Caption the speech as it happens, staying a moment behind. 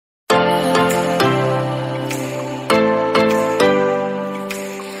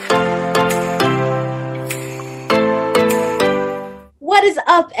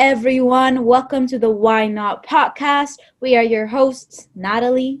up, everyone? Welcome to the Why Not podcast. We are your hosts,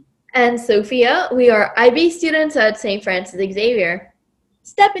 Natalie and Sophia. We are IB students at St. Francis Xavier.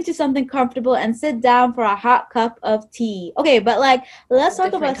 Step into something comfortable and sit down for a hot cup of tea. Okay, but let's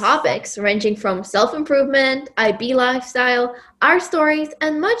talk about topics ranging from self-improvement, IB lifestyle, our stories,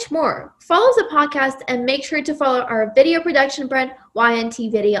 and much more. Follow the podcast and make sure to follow our video production brand, YNT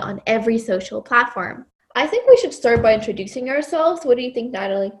Video, on every social platform. I think we should start by introducing ourselves. What do you think,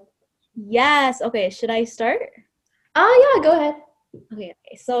 Natalie? Yes. Okay, should I start? Yeah, go ahead. Okay,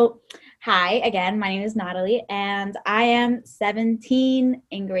 so hi again, my name is Natalie, and I am 17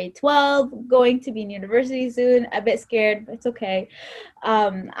 in grade 12, going to be in university soon. A bit scared, but it's okay.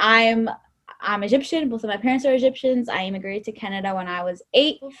 I'm Egyptian. Both of my parents are Egyptians. I immigrated to Canada when I was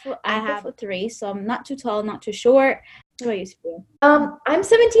 8. I have 3, so I'm not too tall, not too short. What about you, Sophia? I'm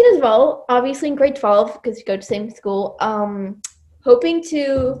 17 as well, obviously in grade 12, because you go to the same school. Hoping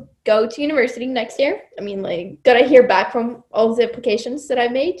to go to university next year. I mean, gotta hear back from all the applications that I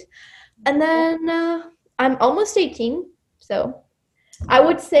made. And then I'm almost 18, so I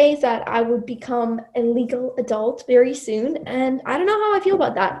would say that I would become a legal adult very soon. And I don't know how I feel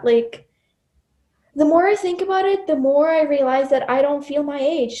about that. The more I think about it, the more I realize that I don't feel my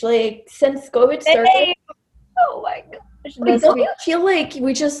age. Since COVID started. Hey! Oh my gosh. Don't you feel like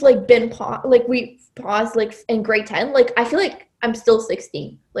we just we paused in grade 10? I feel like I'm still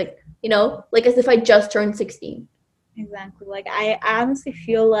 16. As if I just turned 16. Exactly. I honestly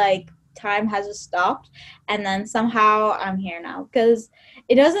feel like time has just stopped, and then somehow I'm here now, because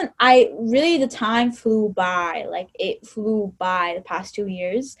the time flew by. It flew by the past 2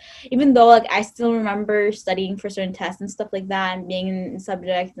 years, even though I still remember studying for certain tests and stuff like that, and being in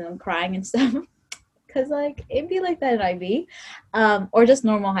subjects and crying and stuff, because it'd be like that in IB, or just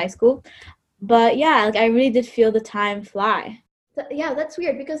normal high school. But yeah, I really did feel the time fly. Yeah, that's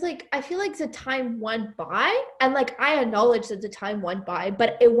weird, because I feel like the time went by, and I acknowledge that the time went by,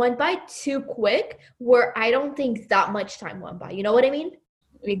 but it went by too quick, where I don't think that much time went by. You know what I mean?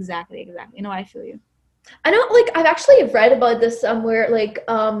 Exactly. I feel you. I know, I've actually read about this somewhere,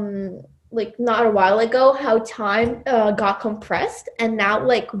 not a while ago, how time got compressed, and now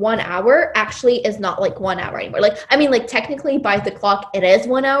 1 hour actually is not 1 hour anymore. Technically by the clock it is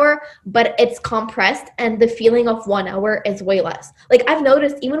 1 hour, but it's compressed, and the feeling of 1 hour is way less. I've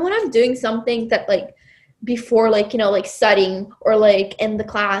noticed, even when I'm doing something that before studying, or in the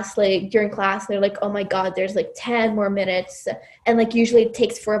class, during class, they're oh my god, there's 10 more minutes, and usually it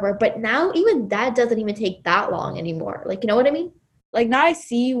takes forever, but now even that doesn't even take that long anymore. You know what I mean? Now I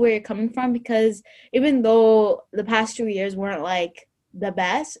see where you're coming from, because even though the past 2 years weren't the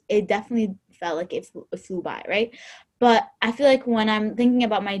best, it definitely felt like it flew by, right? But I feel like when I'm thinking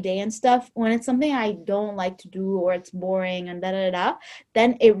about my day and stuff, when it's something I don't like to do, or it's boring and da-da-da,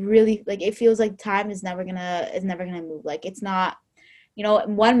 then it really, it feels like time is never gonna move. It's not,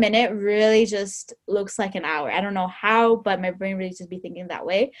 1 minute really just looks like an hour. I don't know how, but my brain really just be thinking that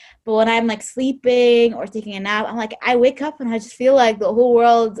way. But when I'm sleeping or taking a nap, I'm I wake up and I just feel like the whole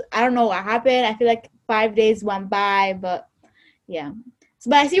world, I don't know what happened. I feel like 5 days went by, but yeah.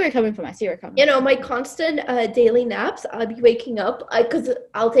 But I see where you're coming from. My constant daily naps, I'll be waking up, because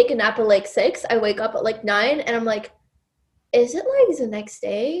I'll take a nap at 6. I wake up at 9, and I'm is it the next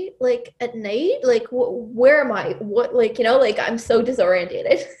day, at night? Where am I? What, I'm so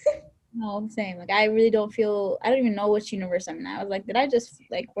disorientated. No, I'm saying I really don't even know which universe I'm in. I was did I just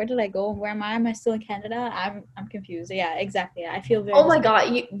where did I go? Where am I? Am I still in Canada? I'm confused. Yeah, exactly. I feel very. Oh my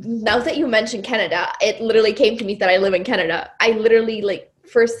god! Now that you mentioned Canada, it literally came to me that I live in Canada. I literally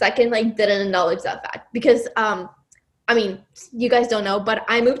for a second didn't acknowledge that fact, because I mean, you guys don't know, but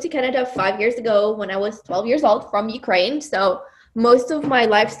I moved to Canada 5 years ago when I was 12 years old from Ukraine. So most of my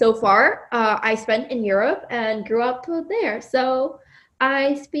life so far, I spent in Europe and grew up there. So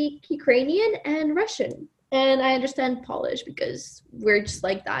I speak Ukrainian and Russian, and I understand Polish, because we're just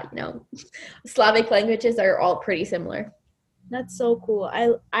like that, Slavic languages are all pretty similar. That's so cool.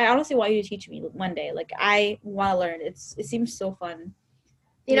 I honestly want you to teach me one day. I want to learn. It seems so fun.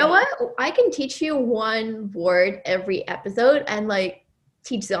 You know what? I can teach you one word every episode, and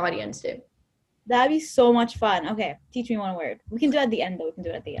teach the audience too. That'd be so much fun. Okay, teach me one word. We can do it at the end, though.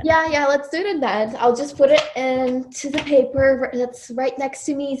 Yeah, let's do it at the end. I'll just put it into the paper that's right next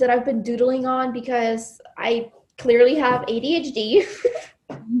to me that I've been doodling on, because I clearly have ADHD.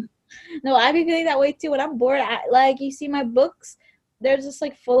 No, I've been feeling that way too. When I'm bored, you see my books, they're just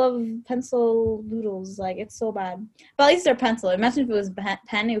like full of pencil doodles. Like it's so bad. But at least they're pencil. Imagine if it was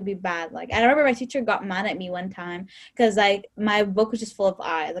pen, it would be bad. Like I remember my teacher got mad at me one time because like my book was just full of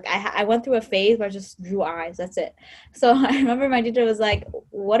eyes. Like I went through a phase where I just drew eyes. That's it. So I remember my teacher was like,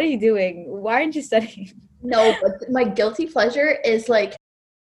 "What are you doing? Why aren't you studying?" No, but my guilty pleasure is like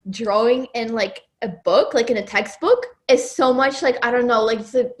drawing in like a book, like in a textbook, is so much like, I don't know, like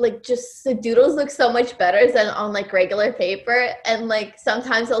just the doodles look so much better than on like regular paper. And like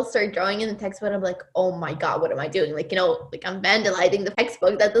sometimes I'll start drawing in the textbook and I'm like, oh my god, what am I doing? Like, like I'm vandalizing the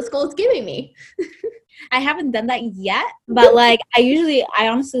textbook that the school is giving me. I haven't done that yet, but like I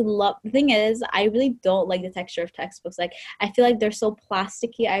honestly love, the thing is I really don't like the texture of textbooks. Like I feel like they're so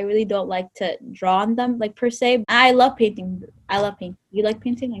plasticky. I really don't like to draw on them like per se. I love painting. You like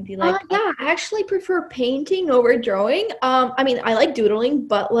painting? Like do you like yeah, I actually prefer painting over drawing. I mean, I like doodling,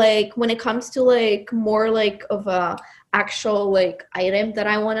 but like when it comes to like more like of a actual like item that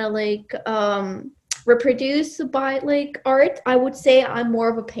I want to like reproduce by like art, I would say I'm more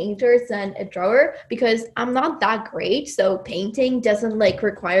of a painter than a drawer because I'm not that great. So painting doesn't like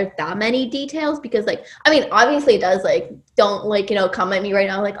require that many details because like, I mean, obviously it does. Like, don't like, come at me right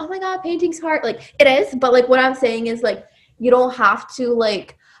now like, oh my god, painting's hard. Like it is, but like what I'm saying is like you don't have to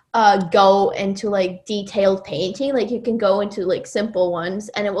like go into like detailed painting. Like you can go into like simple ones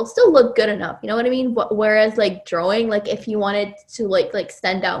and it will still look good enough, you know what I mean? Whereas like drawing, like if you wanted to like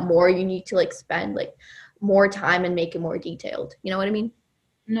stand out more, you need to like spend like more time and make it more detailed, you know what I mean?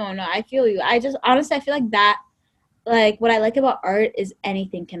 No, I feel you. I just honestly I feel like that, like what I like about art is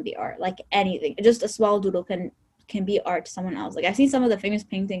anything can be art. Like anything. Just a small doodle can be art to someone else. Like I've seen some of the famous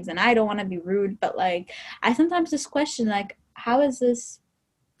paintings and I don't want to be rude, but like I sometimes just question like how is this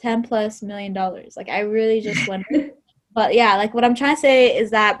 $10+ million? Like I really just wonder. But yeah, like what I'm trying to say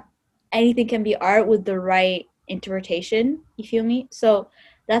is that anything can be art with the right interpretation. You feel me? So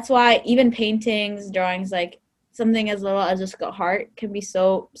that's why even paintings, drawings, like something as little as just a heart can be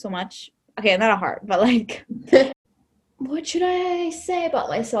so much. Okay, not a heart, but like What should I say about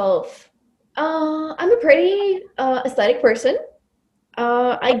myself? I'm a pretty aesthetic person.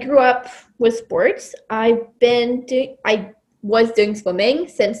 I grew up with sports. I was doing swimming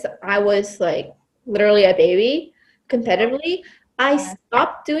since I was like literally a baby competitively. I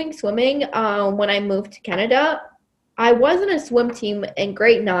stopped doing swimming when I moved to Canada. I was in a swim team in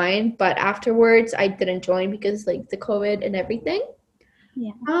grade 9, but afterwards I didn't join because like the COVID and everything.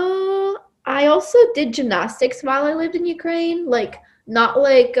 yeah. I also did gymnastics while I lived in Ukraine, like not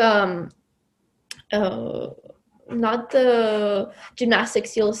like uh not the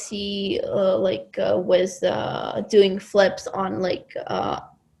gymnastics you'll see with doing flips on like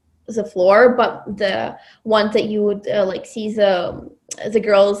the floor, but the ones that you would like see the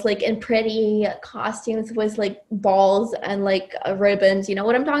girls like in pretty costumes with like balls and like ribbons. You know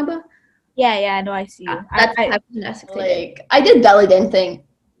what I'm talking about? Yeah, I know, I see you. That's the type of gymnastics like I did belly dancing.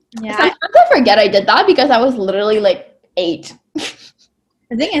 Yeah. Sometimes I forget I did that because I was literally like 8.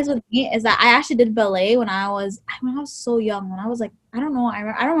 The thing is with me is that I actually did ballet when I was so young. When I was like, I don't know, I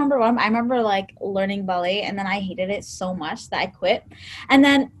don't remember what I remember like learning ballet and then I hated it so much that I quit. And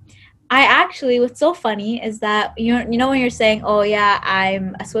then I actually, what's so funny is that you know when you're saying, oh yeah,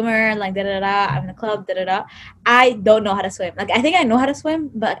 I'm a swimmer, like da da da, I'm in a club, da da da. I don't know how to swim. Like I think I know how to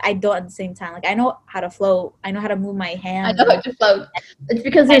swim, but I don't at the same time. Like I know how to float. I know how to move my hands. I know how to float. It's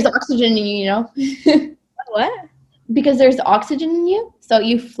because there's oxygen in you, you know. What? Because there's oxygen in you, so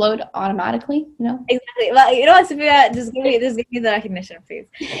you float automatically, you know? Exactly. Well, you know what, Sophia, just give me the recognition, please.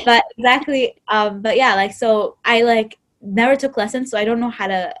 But exactly, but yeah, like so I like never took lessons, so I don't know how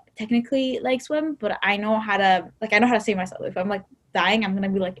to technically like swim, but I know how to save myself. If I'm like dying, I'm gonna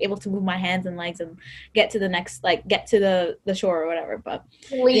be like able to move my hands and legs and get to the next get to the shore or whatever. But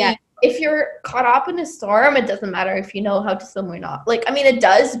yeah. If you're caught up in a storm, it doesn't matter if you know how to swim or not. Like, I mean, it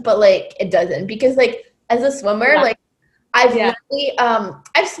does, but like it doesn't because like as a swimmer, like I've literally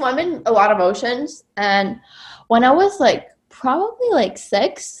I've swum in a lot of oceans, and when I was like probably like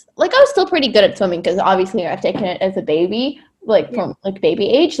 6, like I was still pretty good at swimming because obviously I've taken it as a baby, like from like baby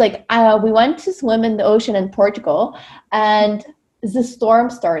age. Like we went to swim in the ocean in Portugal, and the storm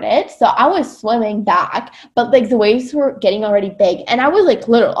started, so I was swimming back, but like the waves were getting already big, and I was like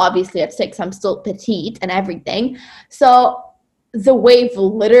little. Obviously at 6, I'm still petite and everything, so the wave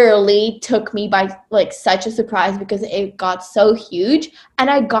literally took me by like such a surprise because it got so huge and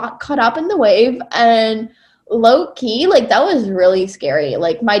I got caught up in the wave, and low key, like that was really scary.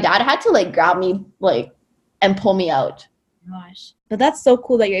 Like my dad had to like grab me like and pull me out. Gosh, but that's so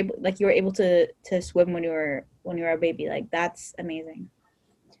cool that you were able to swim when you were a baby. Like that's amazing.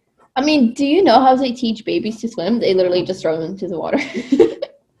 I mean, do you know how they teach babies to swim? They literally just throw them into the water.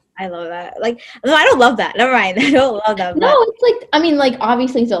 I love that. Like, no, I don't love that. Never mind. I don't love that. No, But it's like, I mean, like,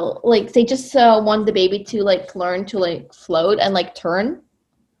 obviously, so, like, they just want the baby to, like, learn to, like, float and, like, turn.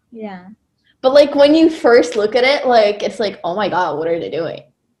 yeah, But, like, when you first look at it, like, it's like, oh my God, what are they doing?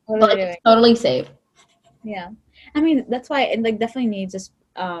 what are But, they like, doing? it's totally safe. Yeah, I mean that's why it like definitely needs just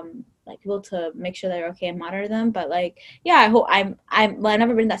like people to make sure they're okay and monitor them. But like, yeah, I hope well, I've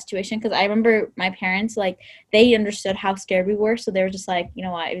never been in that situation because I remember my parents like they understood how scared we were, so they were just like, you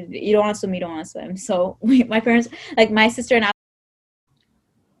know what, you don't want to swim, you don't want to swim. So my parents, like my sister and I.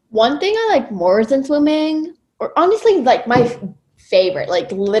 One thing I like more than swimming, or honestly, like, my favorite,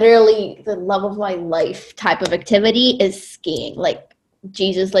 like, literally the love of my life type of activity is skiing. Like,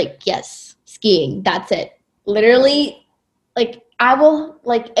 Jesus, like, yes, skiing, that's it. Literally, like, I will,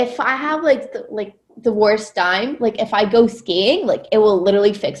 like, if I have like the worst time, like, if I go skiing, like, it will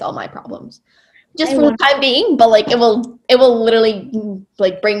literally fix all my problems just I for the want time being. But like, it will literally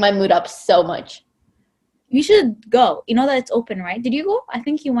like bring my mood up so much. you should go. You know that it's open, right? Did you go? I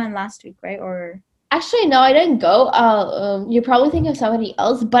think you went last week, right? Or Actually, no, I didn't go. You probably think of somebody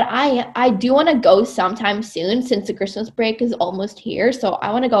else, but I do want to go sometime soon since the Christmas break is almost here. So I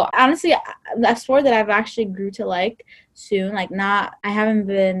want to go. honestly, a sport that I've actually grew to like soon. Like, not, I haven't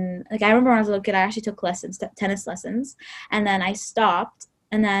been like I remember when I was a little kid, I actually took lessons, tennis lessons, and then I stopped,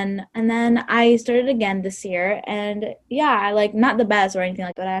 and then I started again this year, and yeah, I like not the best or anything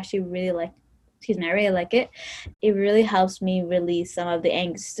like that. I actually really like. Excuse me, I really like it. It really helps me release some of the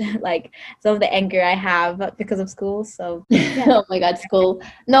angst, like some of the anger I have because of school. So yeah, Oh my God, school.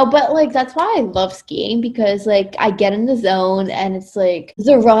 No, but like that's why I love skiing because like I get in the zone and it's like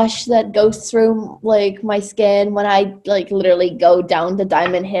the rush that goes through like my skin when I like literally go down the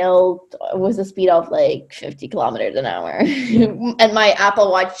Diamond Hill with a speed of like 50 kilometers an hour. And my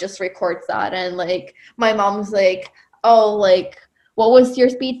Apple Watch just records that. And like my mom's like, oh, like, what was your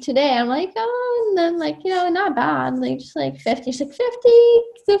speed today? I'm like, oh, and then like, not bad. Like just like 50. She's like 50,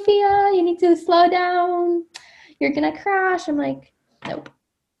 Sophia, you need to slow down, you're gonna crash. I'm like, nope.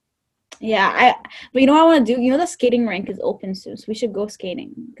 yeah, but you know what I want to do? You know the skating rink is open soon, so we should go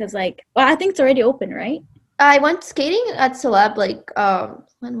skating because like, well, I think it's already open, right? I went skating at Celeb like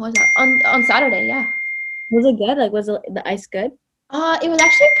when was that? On Saturday, yeah. Was it good? Like, was the ice good? It was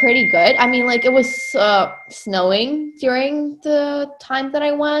actually pretty good. I mean, like it was snowing during the time that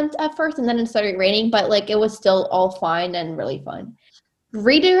I went at first, and then it started raining, but like it was still all fine and really fun.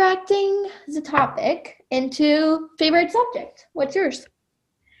 Redirecting the topic into favorite subject. What's yours?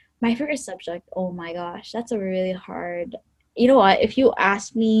 My favorite subject. Oh my gosh, that's a really hard. You know what? If you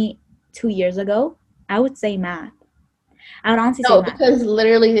asked me 2 years ago, I would say math. I would honestly say No, math. because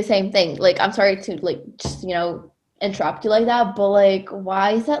literally the same thing. Like, I'm sorry to like just interrupt you like that, but like,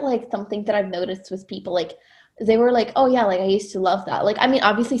 why is that like something that I've noticed with people? Like, they were like, "Oh yeah, like I used to love that." Like, I mean,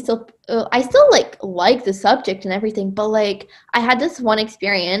 obviously, still, I still like the subject and everything, but like, I had this one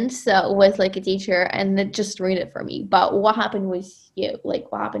experience with like a teacher, and it just ruined it for me. But what happened with you?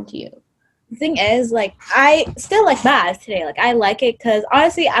 Like, what happened to you? The thing is, like, I still like math today. Like, I like it because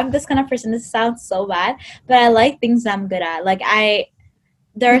honestly, I'm this kind of person. This sounds so bad, but I like things I'm good at. Like,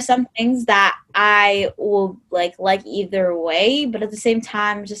 there are some things that I will like either way, but at the same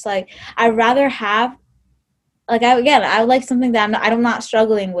time, just like I'd rather have like I would like something that I'm not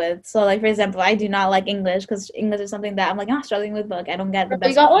struggling with. So like for example, I do not like English because English is something that I'm like not struggling with, but like I don't get the We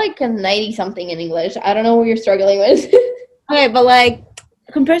best. got like a 90 something in English. I don't know what you're struggling with. Okay, but like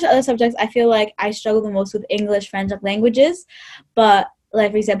compared to other subjects, I feel like I struggle the most with English, French, like languages. But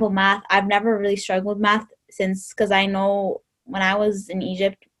like for example, math, I've never really struggled with math since because I know when I was in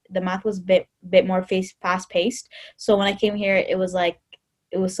Egypt, the math was bit more fast paced. So when I came here, it was like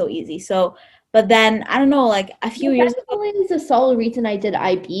it was so easy. So, but then I don't know, like a few This years ago. actually is a solid reason I did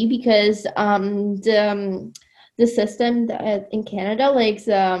IB because the system that in Canada, like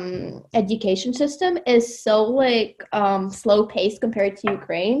the education system, is so like slow paced compared to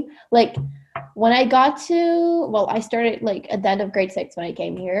Ukraine. Like when I got to, well, I started like at the end of grade 6 when I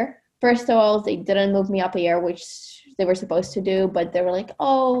came here. First of all, they didn't move me up a year, which they were supposed to do, but they were like,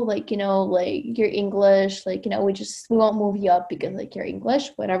 oh, like, like you're English, like, we won't move you up because like you're English,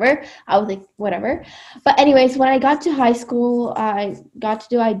 whatever. I was like, whatever. But anyways, when I got to high school, I got to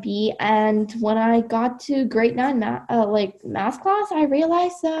do IB, and when I got to grade 9 math class, I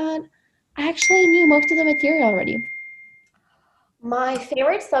realized that I actually knew most of the material already. My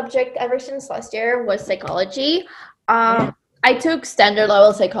favorite subject ever since last year was psychology. Yeah. I took standard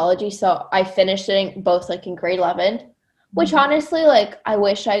level psychology, so I finished it both like in grade 11, which honestly, like, I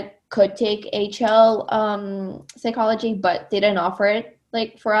wish I could take HL psychology, but they didn't offer it.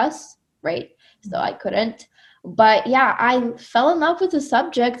 like for us, right? So I couldn't. But yeah, I fell in love with the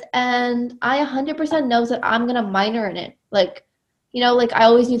subject and I 100% knows that I'm gonna minor in it. Like, like I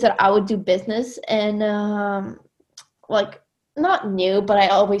always knew that I would do business and like not new, but I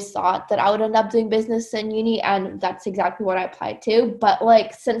always thought that I would end up doing business in uni, and that's exactly what I applied to. But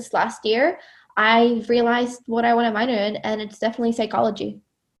like since last year, I realized what I want to minor in, and it's definitely psychology.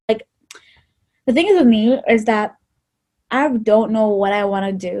 Like the thing is with me is that I don't know what I want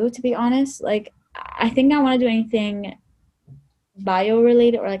to do, to be honest. Like I think I want to do anything bio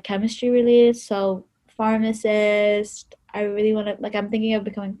related or like chemistry related. So pharmacist. I really want to like I'm thinking of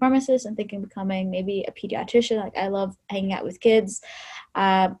becoming pharmacist. I'm thinking of becoming maybe a pediatrician. Like I love hanging out with kids.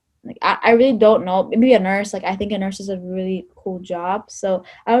 Like I really don't know. Maybe a nurse. Like I think a nurse is a really cool job. So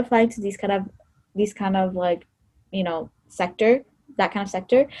I would apply to these kind of like, sector, that kind of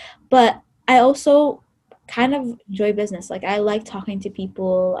sector. But I also kind of enjoy business. Like I like talking to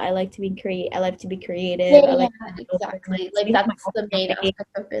people. I like to be Yeah, creative. I yeah, like yeah, to build exactly. business. Like Maybe my that's own the main cafe.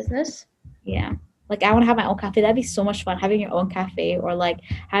 aspect of business. Yeah. Like I want to have my own cafe. That'd be so much fun having your own cafe or like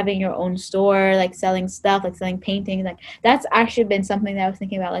having your own store, like selling stuff, like selling paintings. Like that's actually been something that I was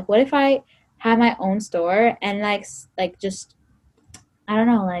thinking about. Like what if I had my own store and like just I don't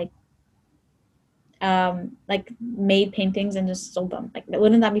know, like made paintings and just sold them. Like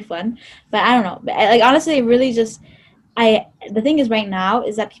wouldn't that be fun? But I don't know. But like honestly, it really just I the thing is right now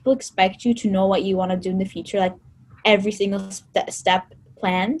is that people expect you to know what you want to do in the future, like every single step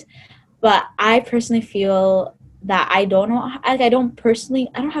planned. But I personally feel that I don't know. Like I don't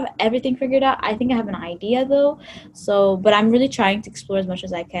have everything figured out. I think I have an idea though. So, but I'm really trying to explore as much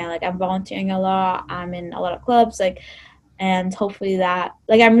as I can. Like I'm volunteering a lot. I'm in a lot of clubs. Like, and hopefully that,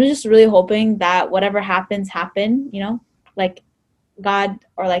 like, I'm just really hoping that whatever happens, happen. Like God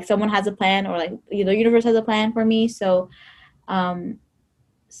or like someone has a plan, or like the universe has a plan for me. Um,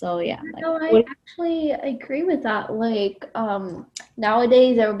 so yeah, like No, I what? actually agree with that. Like,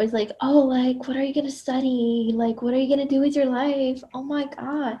 nowadays everybody's like, oh, like, what are you gonna study? Like, what are you gonna do with your life? Oh my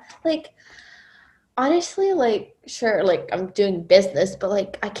God. Like, honestly, like, sure, like, I'm doing business, but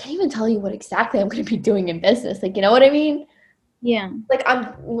like, I can't even tell you what exactly I'm gonna be doing in business. Like, you know what I mean? Yeah, Like,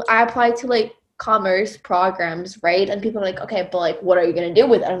 I applied to like commerce programs, right? And people are like, okay, but like, what are you gonna do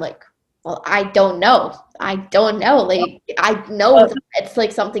with it? I'm like, well, I don't know. I don't know. Like, I know but that it's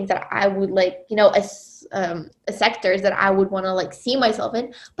like something that I would like, a sectors that I would want to like see myself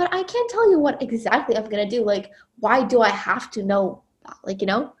in, but I can't tell you what exactly I'm gonna do. Like, why do I have to know that? Like,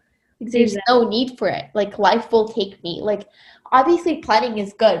 like there's exactly. no need for it. Like, life will take me. Like, obviously, planning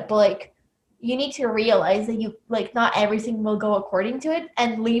is good, but like you need to realize that you like not everything will go according to it,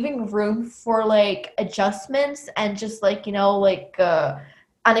 and leaving room for like adjustments and just like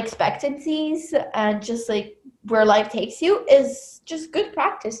unexpectancies and just like where life takes you is just good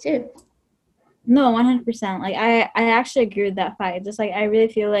practice too. No, 100%. Like I actually agree with that fact. Just like I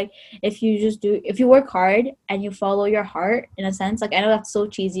really feel like if you work hard and you follow your heart in a sense, like I know that's so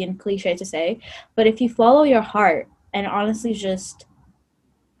cheesy and cliche to say, but if you follow your heart and honestly just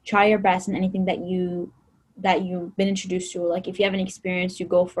try your best in anything that you've been introduced to, like if you have an experience, you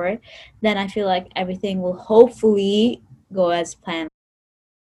go for it, then I feel like everything will hopefully go as planned.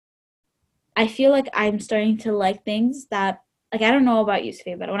 I feel like I'm starting to like things that like I don't know about you,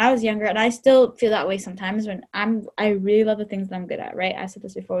 Sophie, but when I was younger, and I still feel that way sometimes when I really love the things that I'm good at, right? I said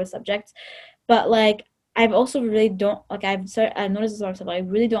this before with subjects, but like I've also really don't like I've noticed this a lot of stuff. Like, I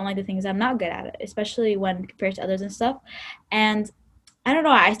really don't like the things I'm not good at, it, especially when compared to others and stuff. And I don't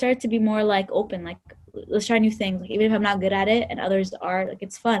know. I started to be more like open, like let's try new things. Like even if I'm not good at it and others are, like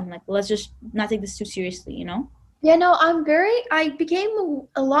it's fun. Like let's just not take this too seriously. Yeah, no, I became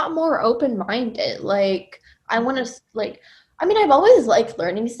a lot more open-minded. Like, I want to, like, I mean, I've always liked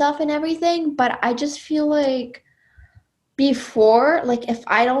learning stuff and everything, but I just feel like before, like, if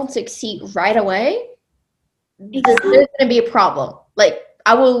I don't succeed right away, there's Exactly. going to be a problem. Like,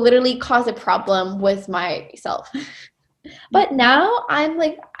 I will literally cause a problem with myself. But now I'm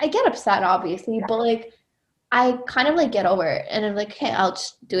like, I get upset, obviously, but like, I kind of like get over it and I'm like, hey, I'll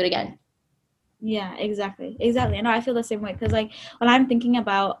just do it again. Yeah, exactly. Exactly. I know I feel the same way because like when I'm thinking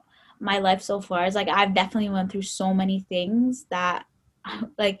about my life so far, it's like I've definitely went through so many things that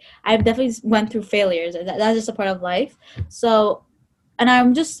like I've definitely went through failures. That's just a part of life. So and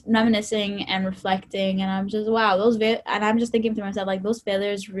I'm just reminiscing and reflecting and I'm just wow, and I'm just thinking to myself like those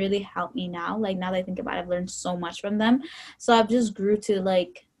failures really help me now. Like now that I think about it, I've learned so much from them. So I've just grew to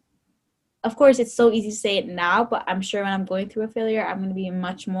like of course it's so easy to say it now, but I'm sure when I'm going through a failure I'm going to be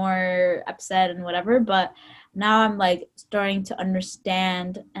much more upset and whatever, but now I'm like starting to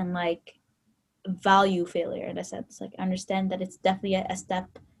understand and like value failure in a sense. Like understand that it's definitely a step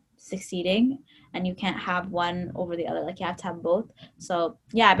succeeding, and you can't have one over the other. Like you have to have both. So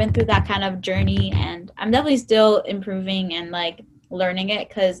yeah, I've been through that kind of journey, and I'm definitely still improving and like learning it,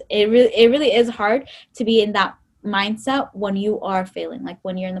 because it really is hard to be in that mindset when you are failing, like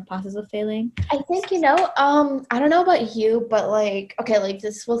when you're in the process of failing. I think, I don't know about you, but like, okay, like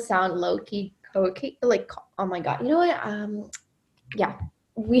this will sound low key, okay, like, oh my God, you know what? Yeah,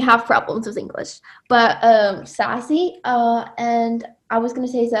 we have problems with English, but sassy. And I was gonna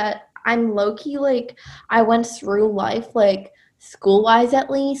say that I'm low key like I went through life like school wise at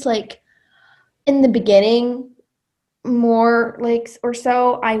least like in the beginning more like or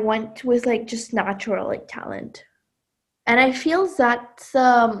so I went with like just natural like talent. And I feel that's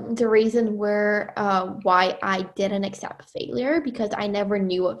the reason why I didn't accept failure because I never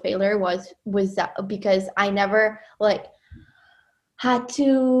knew what failure was that because I never like had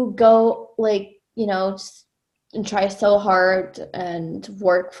to go like and try so hard and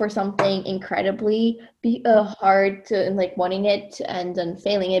work for something incredibly hard to and like wanting it and then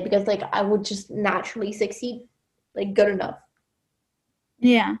failing it because like I would just naturally succeed like good enough.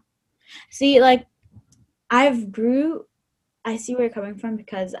 Yeah. See, like I've grew I see where you're coming from,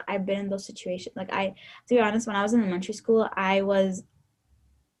 because I've been in those situations. Like to be honest, when I was in elementary school, I was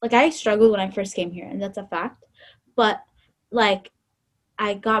like I struggled when I first came here, and that's a fact. But like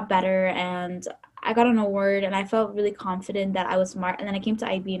I got better, and I got an award, and I felt really confident that I was smart. And then I came to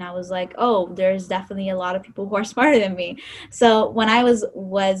IB, and I was like, oh, there's definitely a lot of people who are smarter than me. So when I was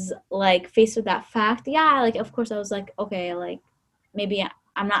like faced with that fact, yeah, like of course I was like, okay, like maybe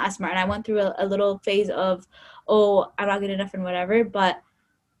I'm not as smart. And I went through a little phase of, oh, I'm not good enough and whatever. But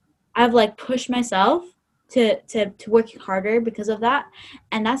I've like pushed myself to work harder because of that.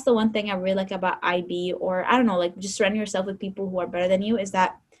 And that's the one thing I really like about IB, or I don't know, like just surrounding yourself with people who are better than you, is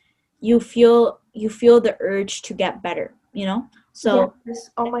that you feel the urge to get better, you know? So Yes.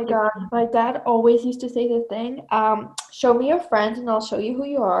 Oh my God. My dad always used to say the thing, show me your friends and I'll show you who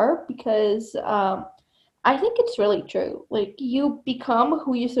you are because I think it's really true. Like you become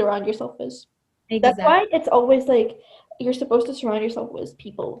who you surround yourself with. That's exactly. why it's always like you're supposed to surround yourself with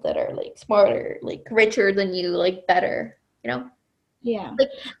people that are like smarter, like richer than you, like better, you know? Yeah. Like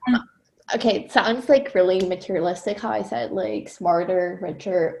And okay, it sounds like really materialistic how I said like smarter,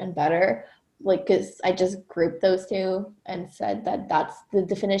 richer, and better. Like, because I just grouped those two and said that that's the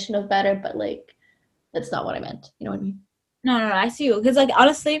definition of better, but like, that's not what I meant. You know what I mean? no, I see you, because like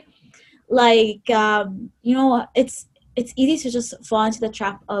honestly, like it's easy to just fall into the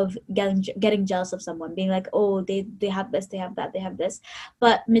trap of getting jealous of someone, being like, oh, they have this, they have that, they have this.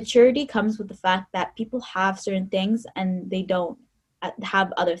 But maturity comes with the fact that people have certain things and they don't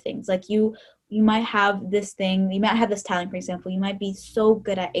have other things. Like you might have this thing, you might have this talent, for example. You might be so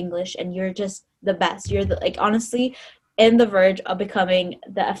good at English and you're just the best, you're the, like honestly in the verge of becoming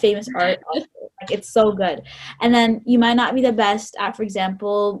a famous art author. Like it's so good. And then you might not be the best at, for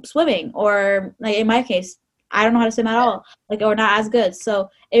example, swimming, or like in my case, I don't know how to swim at all, like, or not as good. So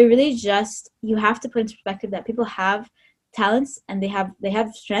it really just, you have to put into perspective that people have talents, and they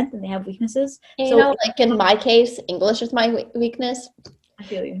have strength and they have weaknesses. And, So like in my case, English is my weakness. I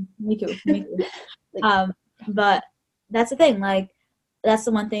feel you. Me too. Me too. Like, Um, but that's the thing. Like, that's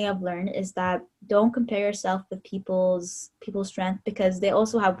the one thing I've learned, is that don't compare yourself with people's strength, because they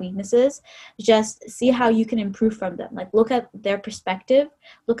also have weaknesses. Just see how you can improve from them. Like, look at their perspective,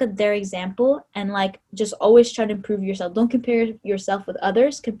 look at their example, and like just always try to improve yourself. Don't compare yourself with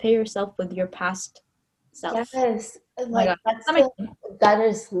others. Compare yourself with your past self. yes, Oh my like God. That makes sense. that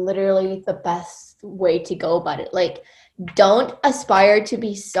is literally the best way to go about it. Like, don't aspire to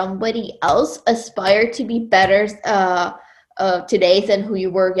be somebody else. Aspire to be better today than who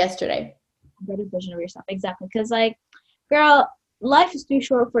you were yesterday. Better version of yourself. Exactly. Because like, girl, life is too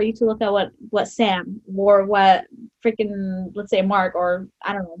short for you to look at what Sam, or what freaking, let's say, Mark, or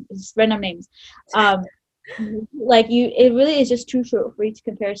I don't know, just random names. Um, like you, it really is just too short for you to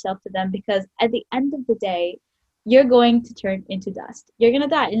compare yourself to them, because at the end of the day, you're going to turn into dust. You're gonna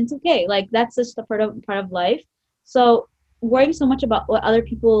die, and it's okay. Like that's just a part of life. So worrying so much about what other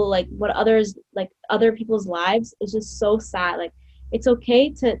people, like what others, like other people's lives, is just so sad. Like it's okay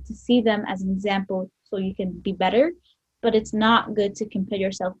to see them as an example so you can be better, but it's not good to compare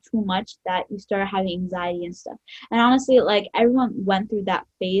yourself too much that you start having anxiety and stuff. And honestly, like everyone went through that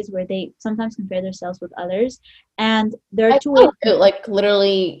phase where they sometimes compare themselves with others, and there are I two ways. still do, like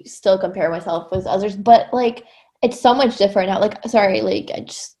literally still compare myself with others, but like it's so much different now. Like, sorry, like I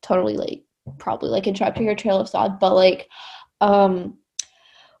just totally like probably like interrupted your trail of thought, but like um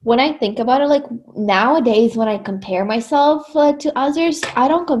when I think about it, like nowadays when I compare myself to others, I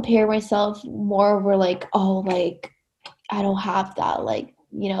don't compare myself more over like, oh, like I don't have that, like,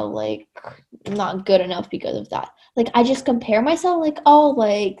 like I'm not good enough because of that. Like I just compare myself like, oh,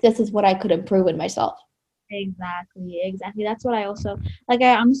 like this is what I could improve in myself. Exactly. That's what I also like.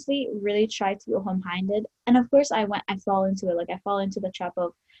 I honestly really try to be open-minded, and of course, I fall into it. Like I fall into the trap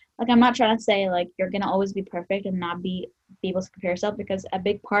of, like, I'm not trying to say like you're gonna always be perfect and not be able to compare yourself, because a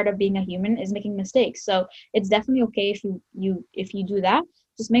big part of being a human is making mistakes. So it's definitely okay if you do that.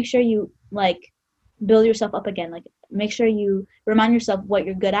 Just make sure you like build yourself up again. Like make sure you remind yourself what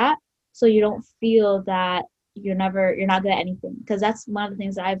you're good at, so you don't feel that you're not good at anything, because that's one of the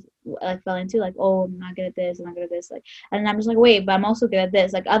things that I've like fell into, like, oh, I'm not good at this, I'm not good at this, like, and I'm just like, wait, but I'm also good at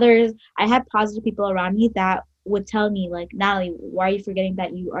this. Like others, I had positive people around me that would tell me like, Natalie, why are you forgetting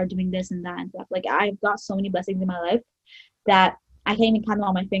that you are doing this and that and stuff. Like I've got so many blessings in my life that I can't even count them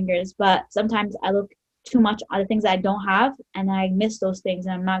on my fingers, but sometimes I look too much at the things that I don't have and I miss those things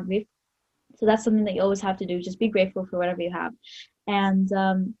and I'm not grateful. So that's something that you always have to do. Just be grateful for whatever you have. And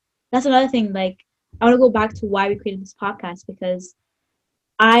that's another thing. Like, I want to go back to why we created this podcast, because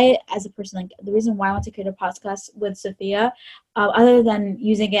I, as a person, like the reason why I want to create a podcast with Sophia, other than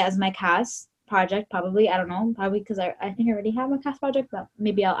using it as my cast project, probably, I don't know, probably because I think I already have my cast project, but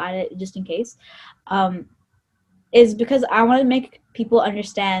maybe I'll add it just in case. Um, is because I want to make people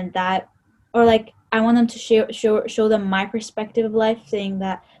understand that, or like I want them to show them my perspective of life, saying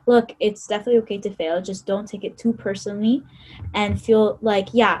that look, it's definitely okay to fail, just don't take it too personally, and feel like,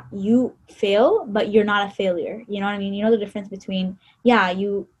 yeah, you fail, but you're not a failure. You know what I mean? You know the difference between, yeah,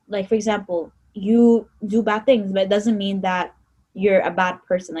 you, like, for example, you do bad things, but it doesn't mean that you're a bad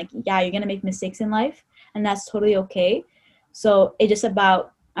person. Like, yeah, you're gonna make mistakes in life, and that's totally okay. So it's just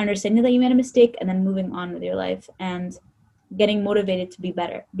about understanding that you made a mistake and then moving on with your life and getting motivated to be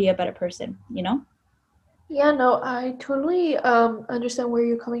better, be a better person, you know? Yeah, no, I totally understand where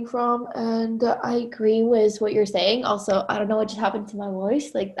you're coming from, and I agree with what you're saying. Also, I don't know what just happened to my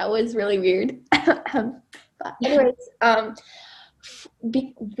voice. Like that was really weird. But anyways,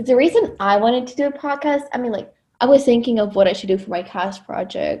 the reason I wanted to do a podcast, I mean, like I was thinking of what I should do for my cast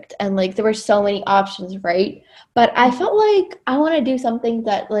project, and like there were so many options, right? But I felt like I want to do something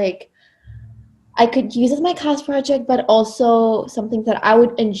that like I could use as my class project, but also something that I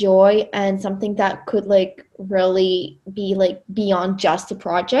would enjoy and something that could like really be like beyond just a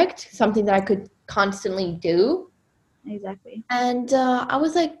project, something that I could constantly do. Exactly. And I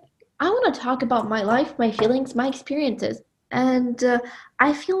was like, I want to talk about my life, my feelings, my experiences. And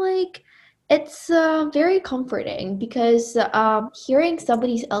I feel like it's very comforting because hearing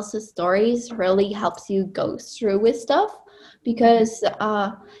somebody else's stories really helps you go through with stuff because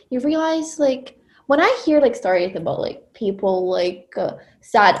you realize like when I hear like stories about like people like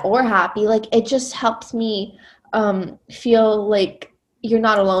sad or happy, like it just helps me feel like you're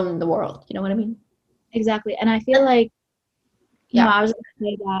not alone in the world. You know what I mean? Exactly. And I feel like, Yeah. I was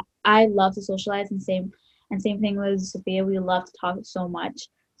gonna say that I love to socialize, and same thing with Sophia. We love to talk so much.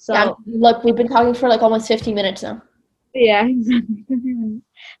 Yeah, So look, we've been talking for like almost 50 minutes now. yeah, exactly.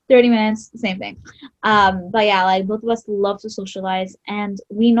 30 minutes, same thing. But yeah, like both of us love to socialize, and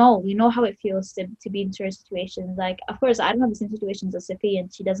we know how it feels to be in certain situations. Like, of course, I don't have the same situations as Sophie,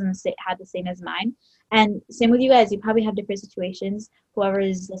 and she doesn't have the same as mine. And same with you guys, you probably have different situations. Whoever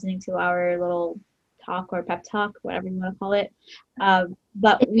is listening to our little talk or pep talk, whatever you want to call it.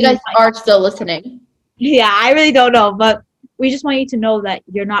 But If you we guys are still listening. Yeah, I really don't know, but we just want you to know that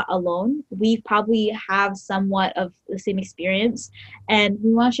you're not alone. We probably have somewhat of the same experience, and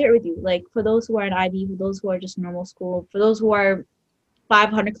we want to share it with you. Like, for those who are in IB, for those who are just normal school, for those who are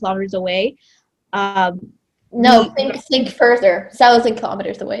 500 kilometers away, um, No, we think further. 1,000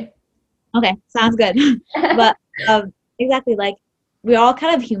 kilometers away. okay, sounds good. But exactly, like, we're all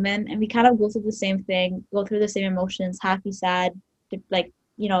kind of human, and we kind of go through the same thing, go through the same emotions, happy, sad, like,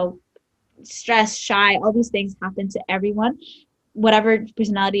 stress, shy, all these things happen to everyone. Whatever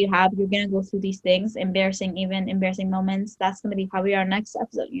personality you have, you're gonna go through these things, embarrassing, even embarrassing moments. That's gonna be probably our next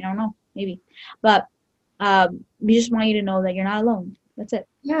episode. You don't know, maybe. But we just want you to know that you're not alone. That's it.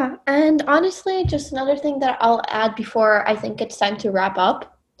 Yeah, and honestly, just another thing that I'll add before I think it's time to wrap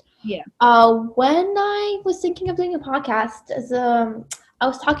up. Yeah. When I was thinking of doing a podcast, I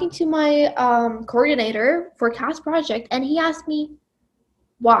was talking to my coordinator for cast project, and he asked me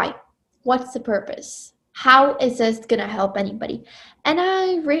why, what's the purpose, how is this gonna help anybody, and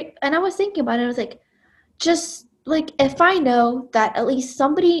I was thinking about it. I was like, just like if I know that at least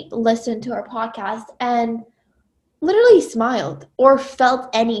somebody listened to our podcast and literally smiled or felt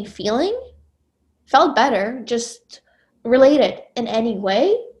any feeling, felt better, just related in any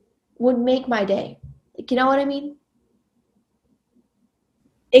way, would make my day. Like, you know what I mean?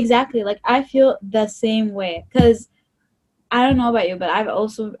 Exactly. Like I feel the same way because I don't know about you, but I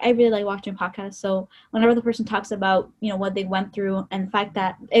really like watching podcasts. So whenever the person talks about, what they went through and the fact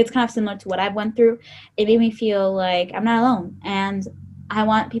that it's kind of similar to what I've went through, it made me feel like I'm not alone. And I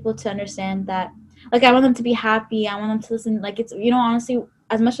want people to understand that, like, I want them to be happy. I want them to listen. Like, it's, honestly,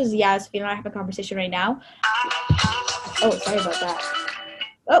 as much as, yeah, Sophia and I have a conversation right now. Oh, sorry about that.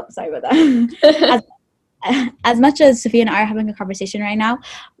 Oh, sorry about that. as much as Sophia and I are having a conversation right now,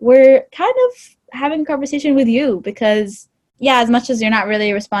 we're kind of having a conversation with you because, yeah, as much as you're not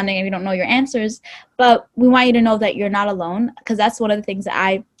really responding and we don't know your answers, but we want you to know that you're not alone because that's one of the things that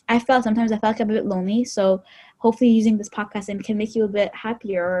I felt. Sometimes I felt like I'm a bit lonely. So hopefully using this podcast and can make you a bit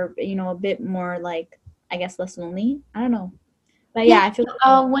happier or, a bit more like, I guess, less lonely. I don't know. But yeah, I feel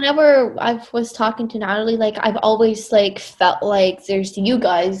whenever I was talking to Natalie, like I've always like felt like there's you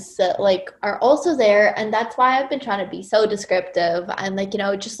guys that like are also there, and that's why I've been trying to be so descriptive and like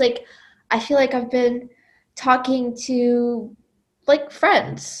just like I feel like I've been talking to like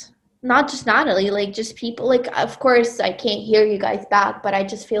friends, not just Natalie, like just people. Like of course I can't hear you guys back, but I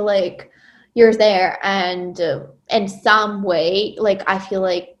just feel like you're there, and in some way, like I feel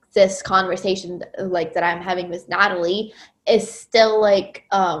like this conversation like that I'm having with Natalie is still like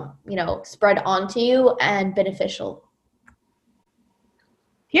spread onto you and beneficial.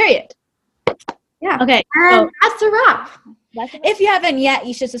 period. Yeah. Okay. And that's a wrap. If you haven't yet,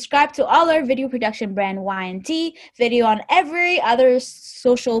 you should subscribe to all our video production brand Y&T video on every other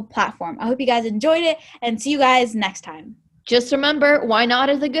social platform. I hope you guys enjoyed it and see you guys next time. Just remember, why not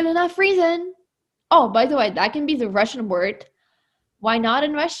is a good enough reason. Oh, by the way, that can be the Russian word. Why not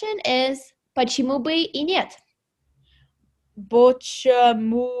in Russian is почему бы и нет.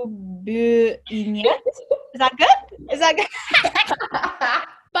 Почему бы и нет? Is that good? Is that good?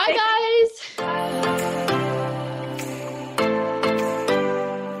 Bye, guys.